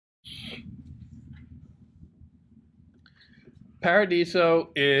Paradiso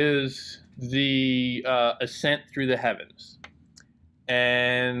is the ascent through the heavens.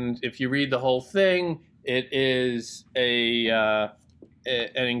 And if you read the whole thing, it is an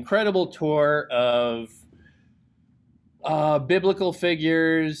incredible tour of biblical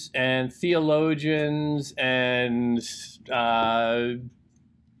figures and theologians and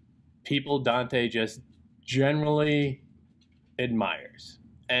people Dante just generally admires.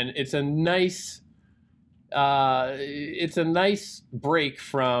 And it's a nice break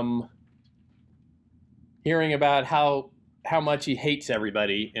from hearing about how much he hates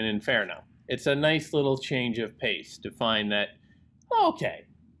everybody in Inferno. It's a nice little change of pace to find that, okay,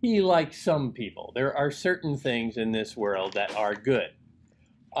 he likes some people. There are certain things in this world that are good.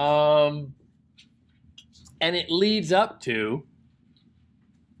 And it leads up to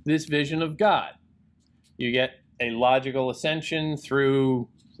this vision of God. You get a logical ascension through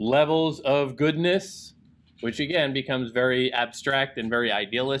levels of goodness, which again becomes very abstract and very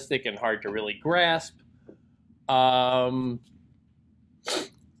idealistic and hard to really grasp.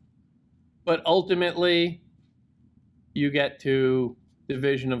 But ultimately, you get to the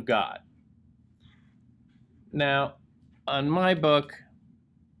vision of God. Now, on my book,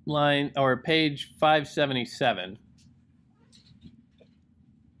 page 577,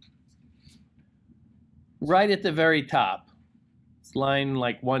 right at the very top, it's line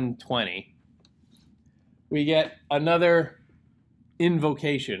like 120, we get another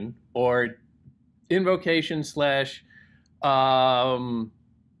invocation, or invocation slash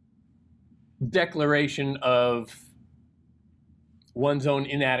declaration of one's own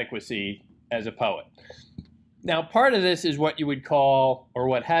inadequacy as a poet. Now, part of this is what you would call, or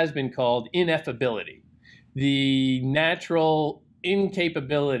what has been called, ineffability, the natural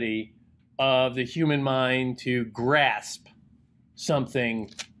incapability of the human mind to grasp something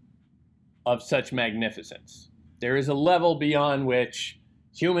of such magnificence. There is a level beyond which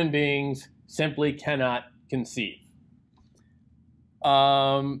human beings simply cannot conceive.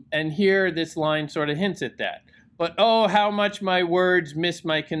 And here this line sort of hints at that. But oh, how much my words miss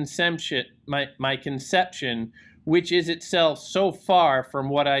my conception, my conception, which is itself so far from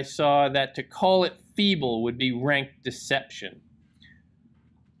what I saw that to call it feeble would be rank deception.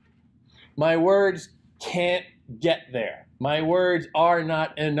 My words can't get there. My words are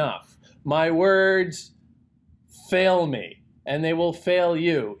not enough. My words fail me, and they will fail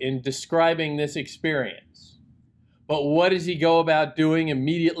you in describing this experience. But what does he go about doing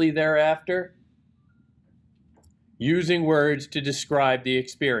immediately thereafter? Using words to describe the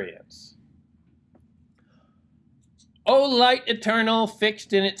experience. O light eternal,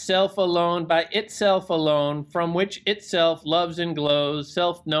 fixed in itself alone, by itself alone, from which itself loves and glows,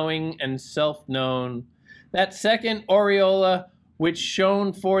 self-knowing and self-known, that second aureola which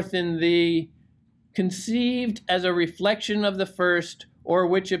shone forth in thee, conceived as a reflection of the first, or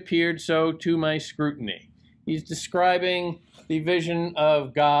which appeared so to my scrutiny. He's describing the vision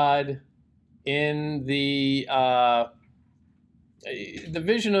of God in the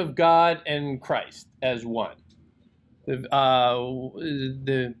vision of God and Christ as one.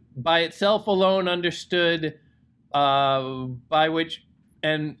 The by itself alone understood, by which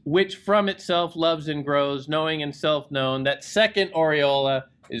from itself loves and grows, knowing and self-known. That second aureola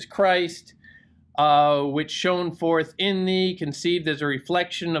is Christ, which shone forth in thee, conceived as a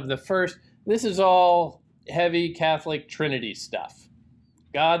reflection of the first. This is all heavy Catholic Trinity stuff.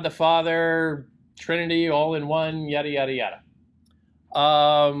 God the Father, Trinity, all in one, yada, yada, yada.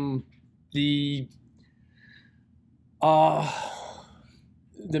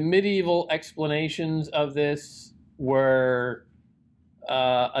 The medieval explanations of this were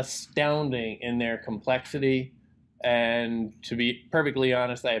astounding in their complexity, and to be perfectly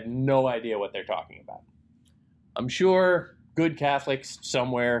honest, I have no idea what they're talking about. I'm sure good Catholics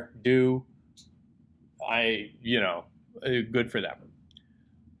somewhere do. Good for them.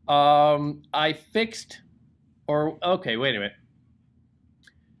 Okay, wait a minute.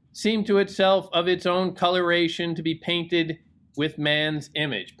 Seemed to itself of its own coloration to be painted with man's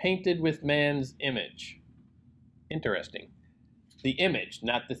image. Painted with man's image. Interesting. The image,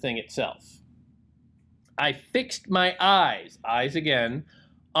 not the thing itself. I fixed my eyes again,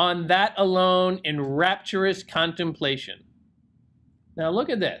 on that alone in rapturous contemplation. Now look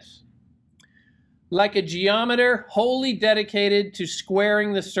at this. Like a geometer wholly dedicated to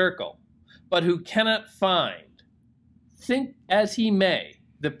squaring the circle, but who cannot find, think as he may,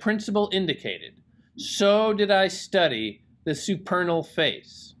 the principle indicated, so did I study the supernal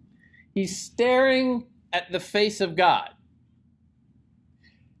face. He's staring at the face of God,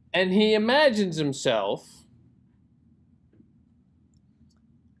 and he imagines himself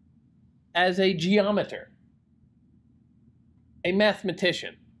as a geometer. a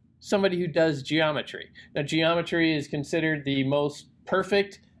mathematician, somebody who does geometry. Now, geometry is considered the most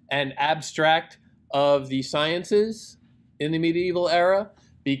perfect and abstract of the sciences in the medieval era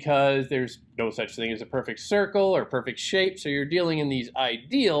because there's no such thing as a perfect circle or perfect shape, so you're dealing in these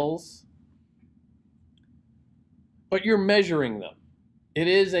ideals, but you're measuring them. It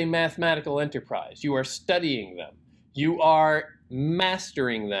is a mathematical enterprise. You are studying them. You are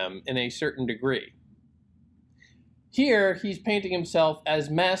mastering them in a certain degree. Here, he's painting himself as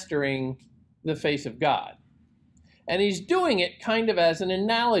mastering the face of God. And he's doing it kind of as an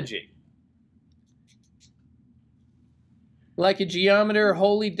analogy. Like a geometer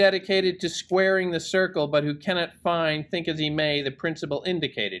wholly dedicated to squaring the circle, but who cannot find, think as he may, the principle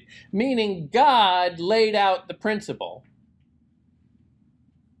indicated. Meaning God laid out the principle.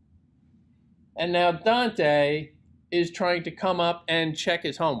 And now Dante is trying to come up and check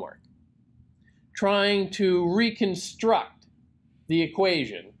his homework, trying to reconstruct the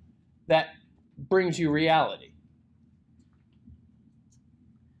equation that brings you reality.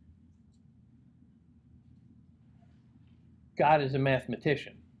 God is a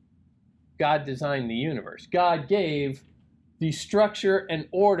mathematician. God designed the universe. God gave the structure and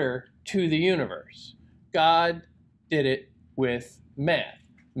order to the universe. God did it with math.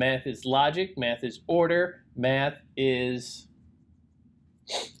 Math is logic, math is order, math is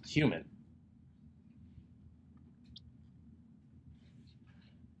human.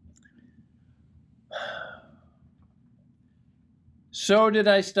 So did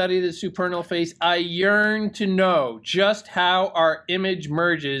I study the supernal face. I yearn to know just how our image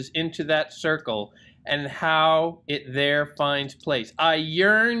merges into that circle and how it there finds place. I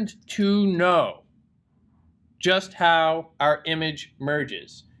yearned to know just how our image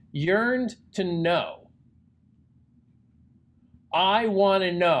merges. Yearned to know. I want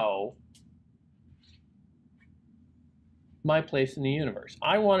to know my place in the universe.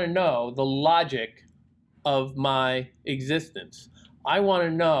 I want to know the logic of my existence. I want to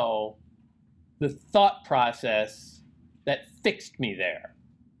know the thought process that fixed me there.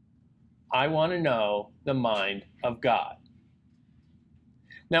 I want to know the mind of God.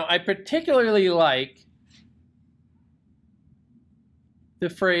 Now, I particularly like the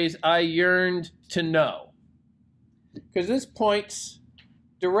phrase, I yearned to know, because this points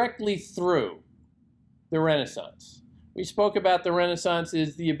directly through the Renaissance. We spoke about the Renaissance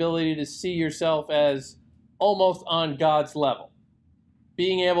is the ability to see yourself as almost on God's level,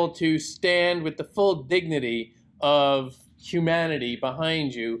 being able to stand with the full dignity of humanity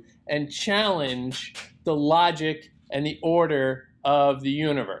behind you and challenge the logic and the order of the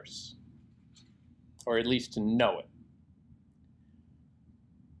universe, or at least to know it.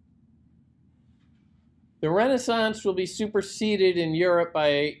 The Renaissance will be superseded in Europe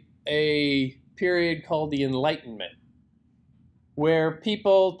by a period called the Enlightenment, where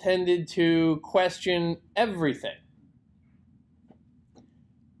people tended to question everything,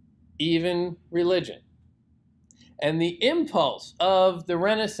 even religion. And the impulse of the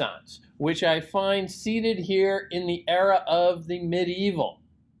Renaissance, which I find seated here in the era of the medieval,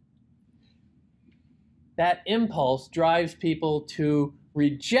 that impulse drives people to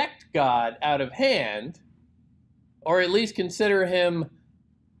reject God out of hand, or at least consider him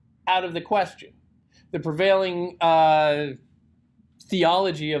out of the question. The prevailing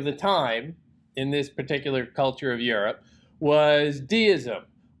theology of the time in this particular culture of Europe was deism,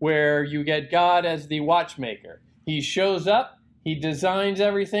 where you get God as the watchmaker. He shows up, he designs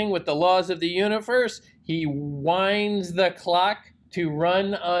everything with the laws of the universe, he winds the clock to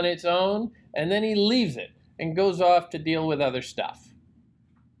run on its own, and then he leaves it and goes off to deal with other stuff.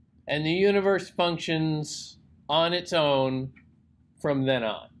 And the universe functions on its own from then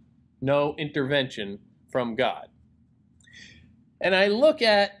on. No intervention from God. And I look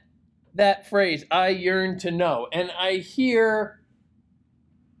at that phrase, I yearn to know, and I hear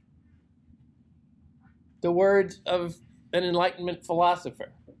the words of an Enlightenment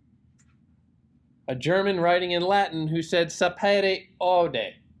philosopher, a German writing in Latin who said, sapere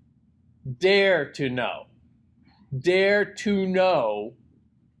aude, dare to know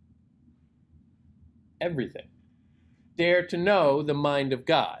everything. Dare to know the mind of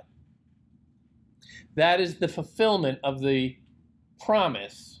God. That is the fulfillment of the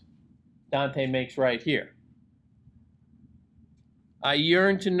promise Dante makes right here. I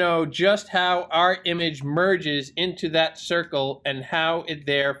yearn to know just how our image merges into that circle and how it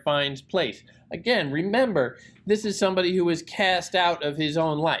there finds place. Again, remember, this is somebody who was cast out of his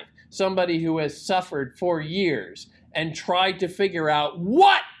own life, somebody who has suffered for years and tried to figure out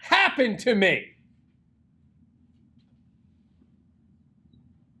what happened to me.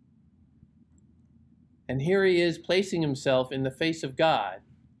 And here he is placing himself in the face of God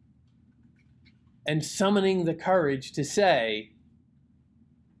and summoning the courage to say,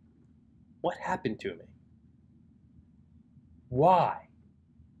 what happened to me? Why?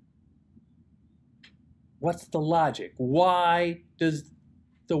 What's the logic? Why does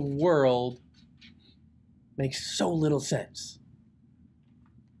the world make so little sense?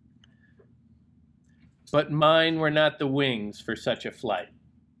 But mine were not the wings for such a flight.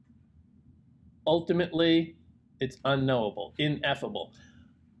 Ultimately, it's unknowable, ineffable.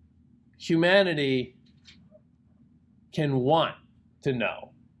 Humanity can want to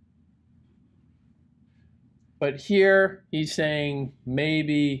know. But here he's saying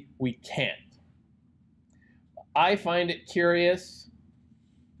maybe we can't. I find it curious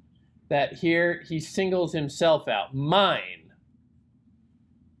that here he singles himself out. Mine,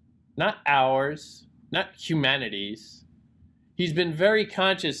 not ours, not humanity's. He's been very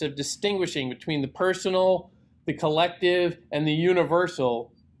conscious of distinguishing between the personal, the collective, and the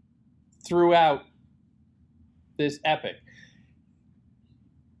universal throughout this epic.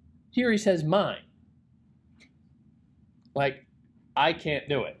 Here he says mine. Like, I can't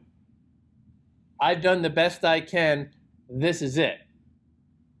do it. I've done the best I can. This is it.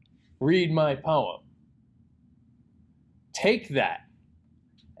 Read my poem. Take that,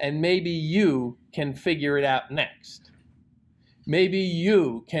 and maybe you can figure it out next. Maybe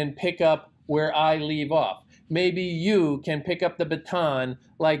you can pick up where I leave off. Maybe you can pick up the baton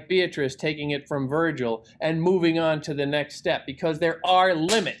like Beatrice taking it from Virgil and moving on to the next step, because there are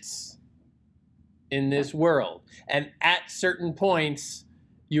limits in this world. And at certain points,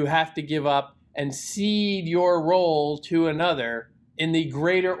 you have to give up and cede your role to another in the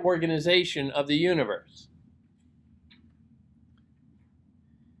greater organization of the universe.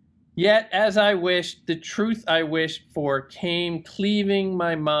 Yet, as I wished, the truth I wished for came cleaving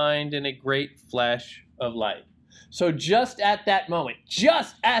my mind in a great flash of light. So just at that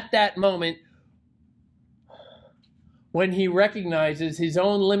moment, when he recognizes his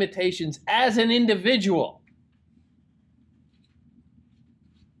own limitations as an individual,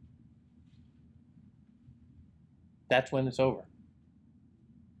 that's when it's over.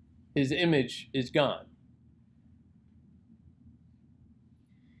 His image is gone.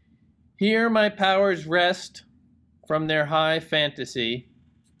 Here my powers rest from their high fantasy,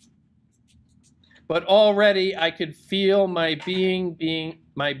 but already I could feel my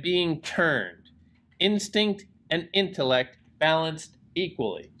being turned, instinct and intellect balanced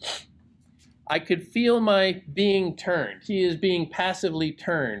equally. I could feel my being turned. He is being passively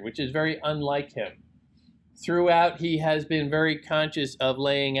turned, which is very unlike him. Throughout, he has been very conscious of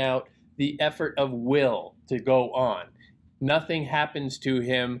laying out the effort of will to go on. Nothing happens to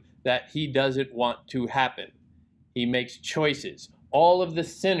him that he doesn't want to happen. He makes choices. All of the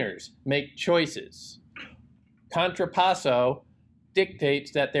sinners make choices. Contrapasso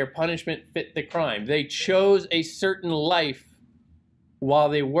dictates that their punishment fit the crime. They chose a certain life while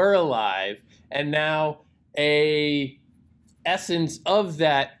they were alive, and now a essence of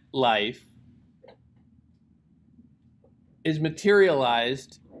that life is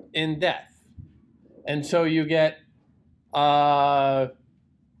materialized in death. And so you get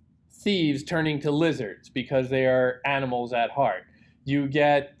thieves turning to lizards because they are animals at heart. You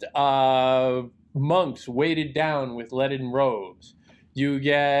get monks weighted down with leaden robes. You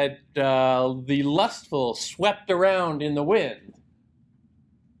get the lustful swept around in the wind.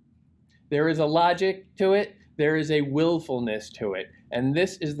 There is a logic to it. There is a willfulness to it. And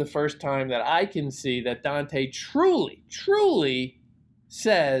this is the first time that I can see that Dante truly, truly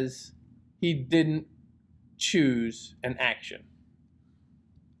says he didn't choose an action.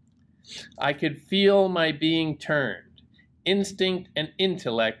 I could feel my being turned, instinct and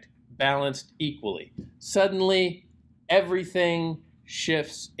intellect balanced equally. Suddenly, everything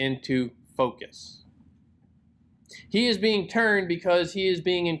shifts into focus. He is being turned because he is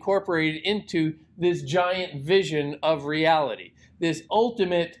being incorporated into this giant vision of reality, this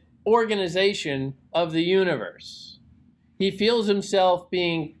ultimate organization of the universe. He feels himself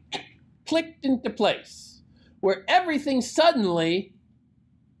being clicked into place, where everything suddenly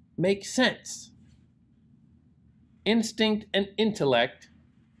makes sense. Instinct and intellect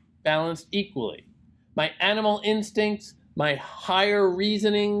balanced equally. My animal instincts, my higher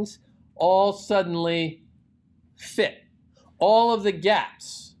reasonings, all suddenly fit. All of the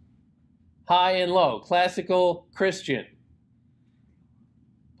gaps, high and low, classical, Christian,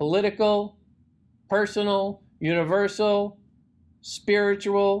 political, personal, universal,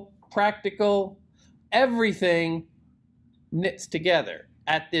 spiritual, practical, everything knits together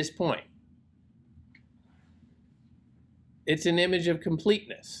at this point. It's an image of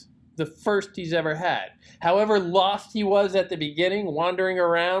completeness. the first he's ever had. However lost he was at the beginning, wandering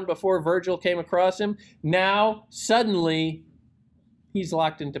around before Virgil came across him, now suddenly he's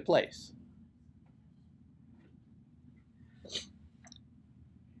locked into place.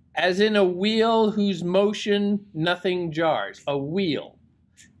 As in a wheel whose motion nothing jars. A wheel.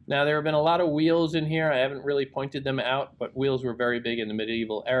 Now, there have been a lot of wheels in here. I haven't really pointed them out, but wheels were very big in the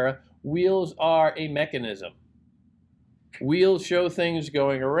medieval era. Wheels are a mechanism. Wheels show things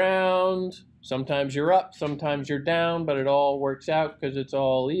going around. Sometimes you're up, sometimes you're down, but it all works out because it's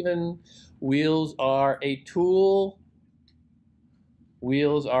all even. Wheels are a tool.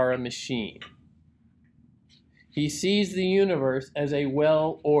 Wheels are a machine. He sees the universe as a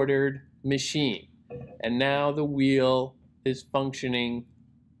well-ordered machine, and now the wheel is functioning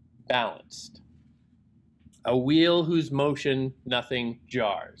balanced. A wheel whose motion nothing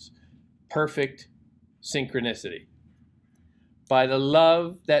jars. Perfect synchronicity. By the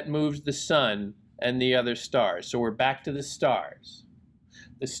love that moves the sun and the other stars. So we're back to the stars.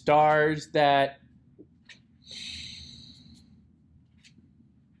 The stars that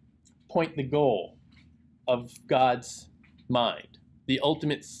point the goal of God's mind, the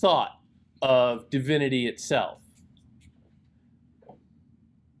ultimate thought of divinity itself.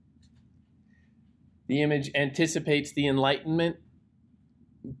 The image anticipates the Enlightenment,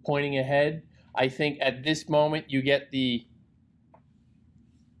 pointing ahead. I think at this moment you get the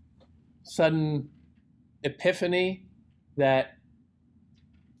sudden epiphany that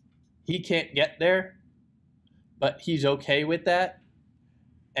he can't get there, but he's okay with that.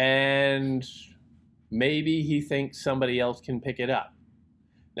 And maybe he thinks somebody else can pick it up.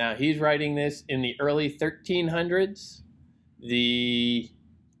 Now, he's writing this in the early 1300s. The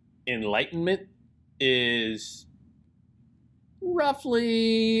Enlightenment is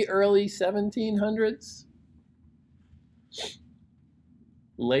roughly early 1700s.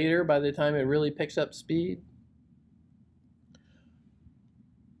 Later, by the time it really picks up speed.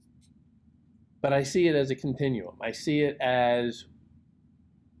 But I see it as a continuum. I see it as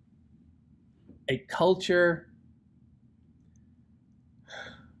a culture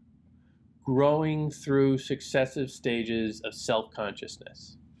growing through successive stages of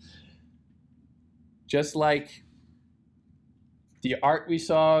self-consciousness. Just like the art we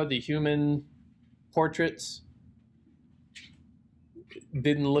saw, the human portraits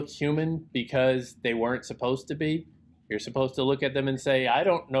didn't look human because they weren't supposed to be. You're supposed to look at them and say, I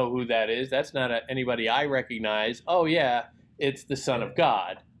don't know who that is. That's not anybody I recognize. Oh yeah, it's the Son of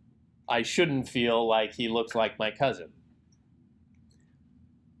God. I shouldn't feel like he looks like my cousin.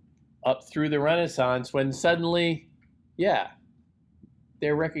 Up through the Renaissance, when suddenly, yeah,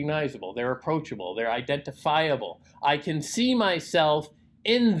 they're recognizable, they're approachable, they're identifiable. I can see myself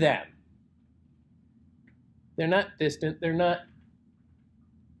in them. They're not distant, they're not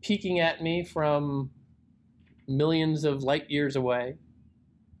peeking at me from millions of light years away.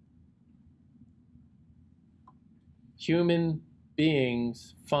 Human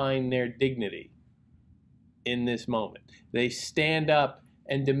beings find their dignity in this moment. They stand up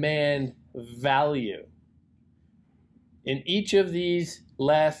and demand value. In each of these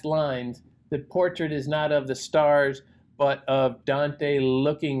last lines, the portrait is not of the stars, but of Dante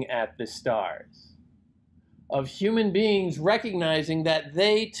looking at the stars. Of human beings recognizing that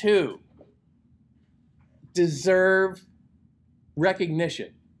they too deserve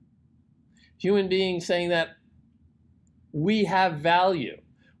recognition. Human beings saying that we have value.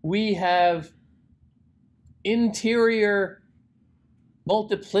 We have interior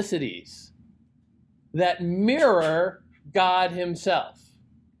multiplicities that mirror God himself.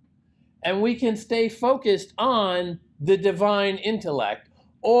 And we can stay focused on the divine intellect,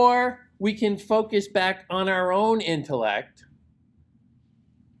 or we can focus back on our own intellect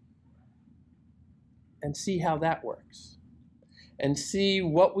and see how that works. And see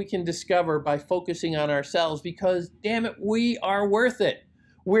what we can discover by focusing on ourselves, because, damn it, we are worth it.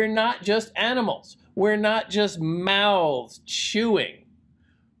 We're not just animals. We're not just mouths chewing.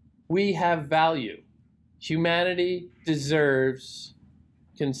 We have value. Humanity deserves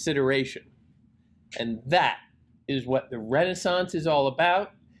consideration. And that is what the Renaissance is all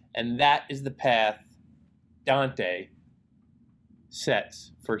about, and that is the path Dante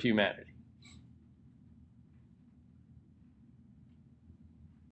sets for humanity.